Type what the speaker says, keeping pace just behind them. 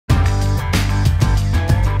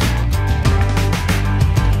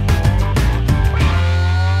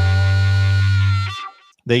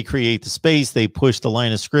They create the space. They push the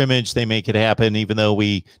line of scrimmage. They make it happen, even though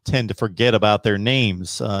we tend to forget about their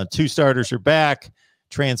names. 2 starters are back.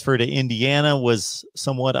 Transfer to Indiana was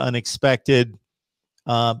somewhat unexpected.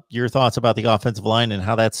 Your thoughts about the offensive line and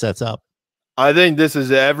how that sets up? I think this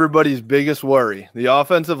is everybody's biggest worry. The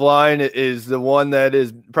offensive line is the one that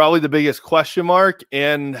is probably the biggest question mark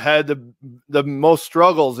and had the most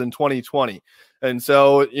struggles in 2020. And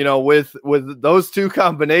so, you know, with those 2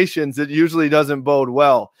 combinations, it usually doesn't bode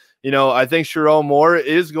well. You know, I think Sharon Moore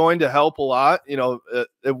is going to help a lot. You know,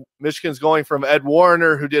 Michigan's going from Ed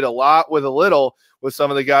Warner, who did a lot with a little with some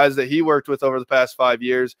of the guys that he worked with over the past 5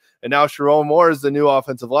 years. And now Sharon Moore is the new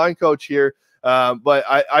offensive line coach here. But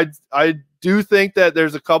I do think that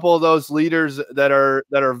there's a couple of those leaders that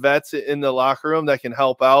are vets in the locker room that can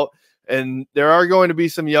help out. And there are going to be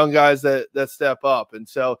some young guys that step up. And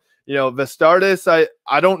so, you know, Vastardis,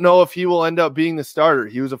 I don't know if he will end up being the starter.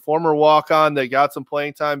 He was a former walk-on that got some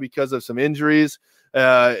playing time because of some injuries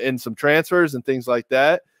and some transfers and things like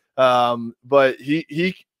that. But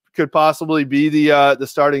he could possibly be the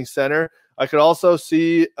starting center. I could also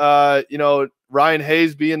see, you know, Ryan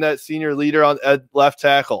Hayes being that senior leader at left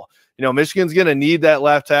tackle. You know, Michigan's going to need that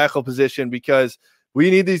left tackle position because we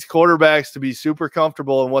need these quarterbacks to be super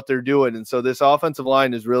comfortable in what they're doing. And so this offensive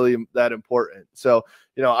line is really that important. So,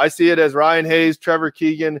 you know, I see it as Ryan Hayes, Trevor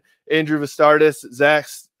Keegan, Andrew Vastardis, Zach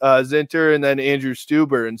Zinter, and then Andrew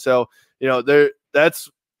Stuber. And so, you know,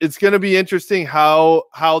 it's going to be interesting how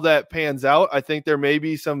that pans out. I think there may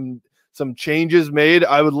be some changes made.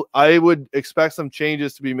 I would expect some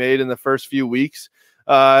changes to be made in the first few weeks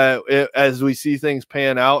as we see things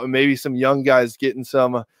pan out, and maybe some young guys getting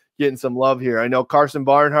some love here. I know Carson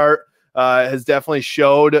Barnhart has definitely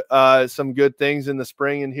showed some good things in the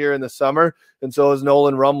spring and here in the summer, and so is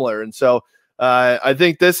Nolan Rumler. And so I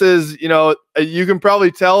think this is, you know, you can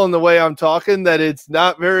probably tell in the way I'm talking that it's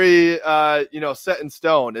not very, you know, set in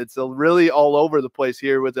stone. It's really all over the place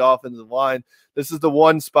here with the offensive line. This is the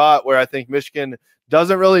one spot where I think Michigan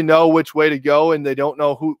doesn't really know which way to go, and they don't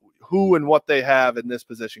know who and what they have in this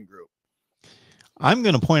position group. I'm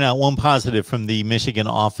going to point out one positive from the Michigan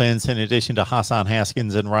offense, in addition to Hassan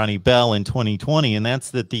Haskins and Ronnie Bell in 2020, and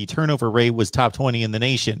that's that the turnover rate was top 20 in the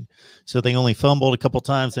nation. So they only fumbled a couple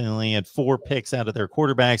times. They only had 4 picks out of their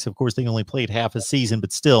quarterbacks. Of course, they only played half a season,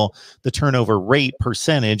 but still the turnover rate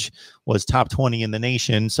percentage was top 20 in the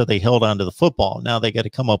nation. So they held on to the football. Now they got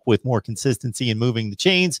to come up with more consistency in moving the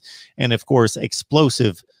chains and, of course,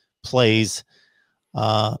 explosive plays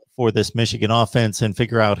for this Michigan offense, and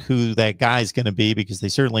figure out who that guy's going to be, because they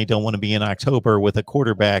certainly don't want to be in October with a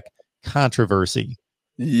quarterback controversy.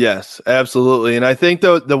 Yes, absolutely. And I think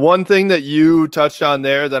the one thing that you touched on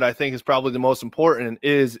there that I think is probably the most important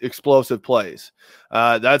is explosive plays.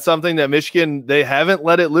 That's something that Michigan, they haven't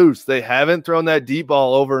let it loose. They haven't thrown that deep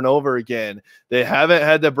ball over and over again. They haven't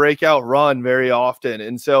had the breakout run very often.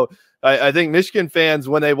 And so I think Michigan fans,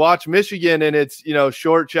 when they watch Michigan and it's, you know,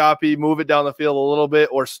 short, choppy, move it down the field a little bit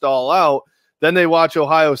or stall out, then they watch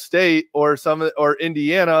Ohio State or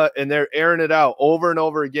Indiana, and they're airing it out over and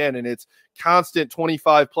over again, and it's constant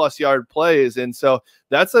 25-plus yard plays. And so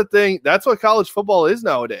that's the thing. That's what college football is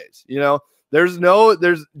nowadays. You know, there's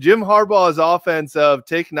Jim Harbaugh's offense of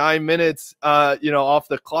take 9 minutes, you know, off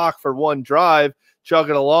the clock for one drive, chug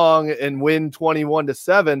it along, and win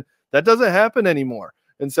 21-7. That doesn't happen anymore.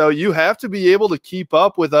 And so you have to be able to keep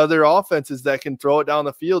up with other offenses that can throw it down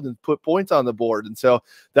the field and put points on the board. And so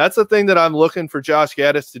that's the thing that I'm looking for Josh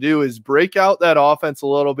Gaddis to do, is break out that offense a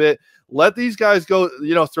little bit. Let these guys go,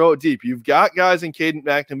 you know, throw it deep. You've got guys in Caden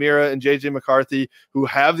McNamara and J.J. McCarthy who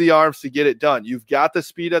have the arms to get it done. You've got the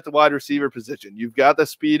speed at the wide receiver position. You've got the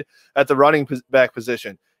speed at the running back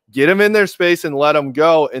position. Get them in their space and let them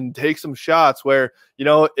go and take some shots where, you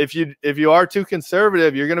know, if you are too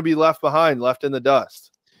conservative, you're going to be left behind, left in the dust.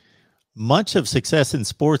 Much of success in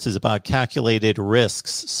sports is about calculated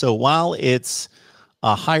risks. So while it's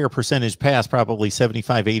a higher percentage pass, probably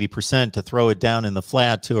 75, 80%, to throw it down in the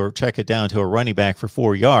flat or check it down to a running back for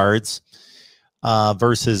 4 yards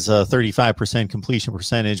versus 35% completion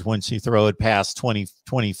percentage once you throw it past 20,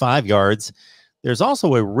 25 yards, there's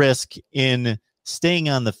also a risk in staying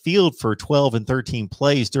on the field for 12 and 13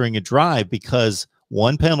 plays during a drive, because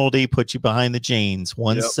one penalty puts you behind the chains,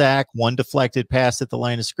 one sack, one deflected pass at the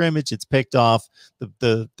line of scrimmage, it's picked off,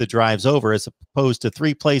 the drive's over, as opposed to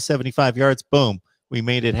 3 plays, 75 yards, boom, we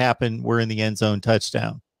made it happen, we're in the end zone,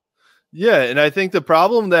 touchdown. Yeah, and I think the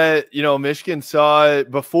problem that Michigan saw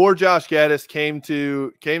before Josh Gaddis came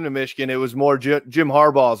to Michigan, it was more Jim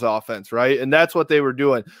Harbaugh's offense, right? And that's what they were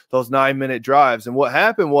doing, those 9-minute drives. And what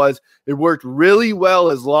happened was it worked really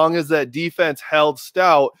well as long as that defense held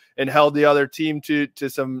stout and held the other team to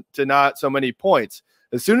not so many points.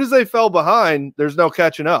 As soon as they fell behind, there's no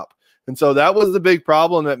catching up. And so that was the big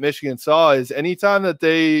problem that Michigan saw, is anytime that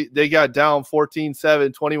they got down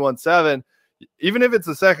 14-7, 21-7, even if it's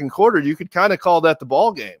the second quarter, you could kind of call that the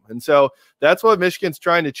ball game. And so that's what Michigan's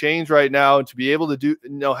trying to change right now, and to be able to do,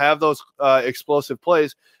 have those explosive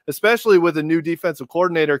plays, especially with a new defensive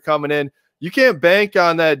coordinator coming in. You can't bank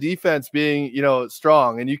on that defense being,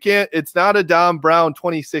 strong, and it's not a Don Brown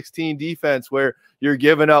 2016 defense where you're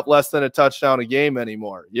giving up less than a touchdown a game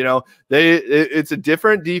anymore. It's a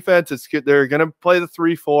different defense. They're going to play the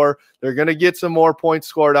 3-4. They're going to get some more points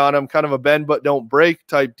scored on them, kind of a bend but don't break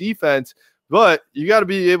type defense. But you got to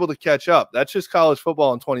be able to catch up. That's just college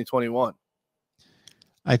football in 2021.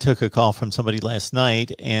 I took a call from somebody last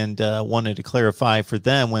night and wanted to clarify for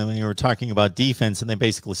them when we were talking about defense, and they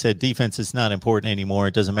basically said defense is not important anymore.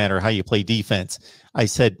 It doesn't matter how you play defense. I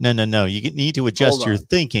said, no. You need to adjust your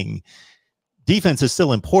thinking. Defense is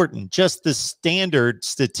still important. Just the standard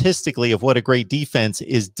statistically of what a great defense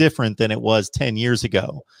is different than it was 10 years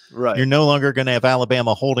ago. Right. You're no longer going to have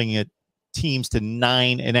Alabama holding it teams to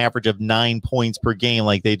an average of 9 points per game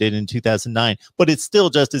like they did in 2009, but it's still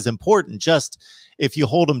just as important. Just if you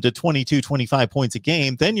hold them to 22, 25 points a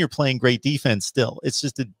game, then you're playing great defense still. It's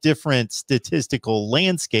just a different statistical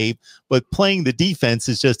landscape, but playing the defense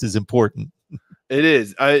is just as important. It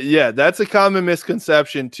is. Yeah, that's a common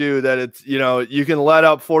misconception too, that it's, you can let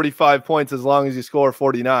up 45 points as long as you score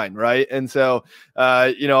 49, right? And so,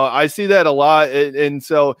 I see that a lot. And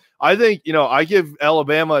so I think, I give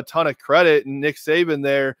Alabama a ton of credit, and Nick Saban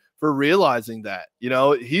there, for realizing that.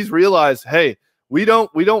 He's realized, hey, we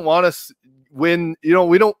don't want to win.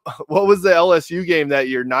 We don't. What was the LSU game that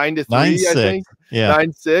year? 9-3, I think. Yeah,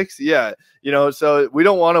 9-6. Yeah. So we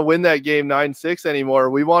don't want to win that game 9-6 anymore.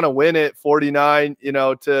 We want to win it 49,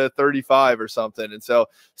 to 35 or something. And so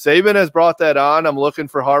Saban has brought that on. I'm looking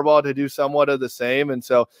for Harbaugh to do somewhat of the same. And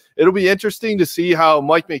so it'll be interesting to see how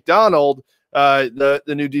Mike McDonald, the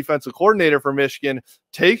new defensive coordinator for Michigan,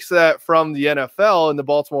 takes that from the NFL and the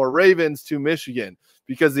Baltimore Ravens to Michigan,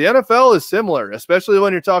 because the NFL is similar, especially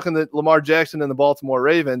when you're talking the Lamar Jackson and the Baltimore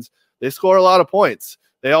Ravens. They score a lot of points.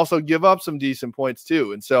 They also give up some decent points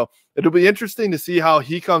too. And so it'll be interesting to see how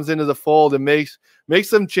he comes into the fold and makes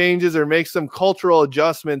some changes or makes some cultural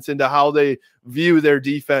adjustments into how they view their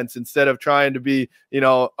defense, instead of trying to be,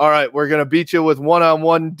 all right, we're going to beat you with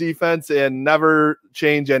one-on-one defense and never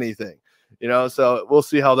change anything, so we'll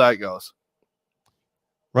see how that goes.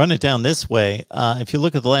 Run it down this way. If you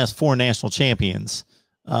look at the last 4 national champions,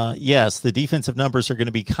 yes, the defensive numbers are going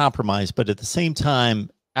to be compromised, but at the same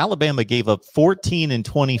time, Alabama gave up 14 and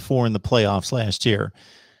 24 in the playoffs last year.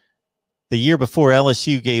 The year before,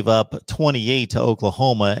 LSU gave up 28 to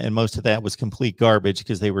Oklahoma, and most of that was complete garbage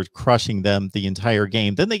because they were crushing them the entire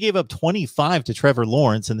game. Then they gave up 25 to Trevor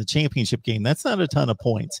Lawrence in the championship game. That's not a ton of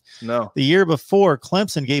points. No. The year before,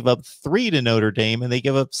 Clemson gave up 3 to Notre Dame, and they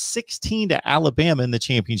gave up 16 to Alabama in the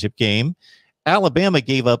championship game. Alabama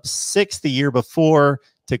gave up 6 the year before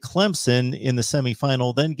to Clemson in the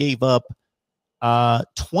semifinal, then gave up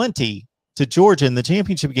 20 to Georgia in the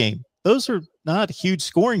championship game. Those are not huge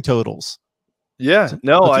scoring totals. Yeah,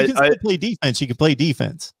 no, if you can play defense. You can play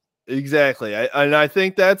defense. Exactly. I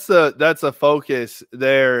think that's a focus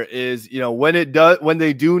there is, when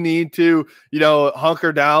they do need to,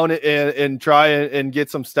 hunker down and try and get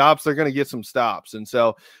some stops, they're going to get some stops. And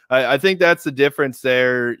so I think that's the difference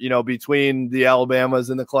there, between the Alabamas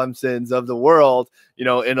and the Clemsons of the world, in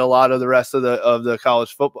a lot of the rest of the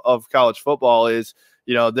college football is,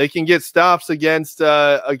 they can get stops against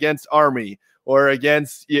Army or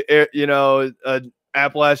against,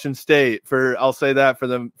 Appalachian State, I'll say that for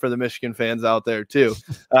the Michigan fans out there too.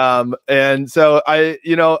 And so I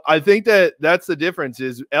think that's the difference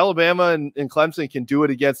is Alabama and Clemson can do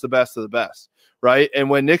it against the best of the best. Right. And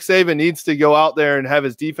when Nick Saban needs to go out there and have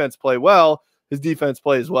his defense play well, his defense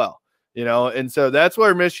plays well, and so that's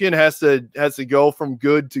where Michigan has to go from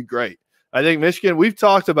good to great. I think Michigan, we've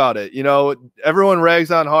talked about it, everyone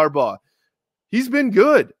rags on Harbaugh. He's been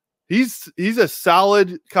good. He's a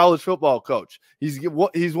solid college football coach. He's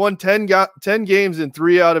won 10 games in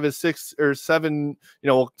 3 out of his 6 or 7,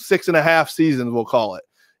 6.5 seasons, we'll call it,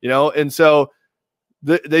 and so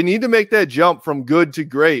they need to make that jump from good to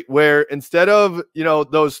great, where instead of,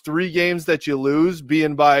 those 3 games that you lose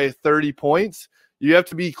being by 30 points, You have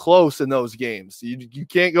to be close in those games. You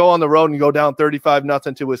can't go on the road and go down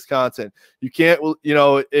 35-0 to Wisconsin. You can't, you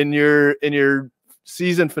know, in your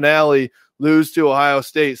season finale lose to Ohio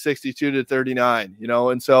State 62-39, you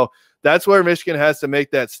know. And so that's where Michigan has to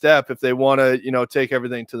make that step if they want to, you know, take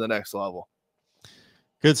everything to the next level.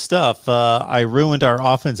 Good stuff. I ruined our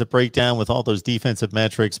offensive breakdown with all those defensive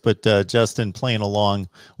metrics, but Justin playing along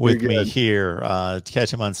with me here.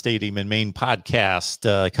 Catch him on Stadium and Main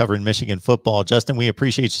podcast covering Michigan football. Justin, we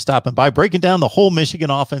appreciate you stopping by, breaking down the whole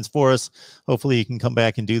Michigan offense for us. Hopefully you can come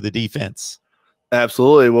back and do the defense.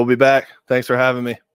 Absolutely. We'll be back. Thanks for having me.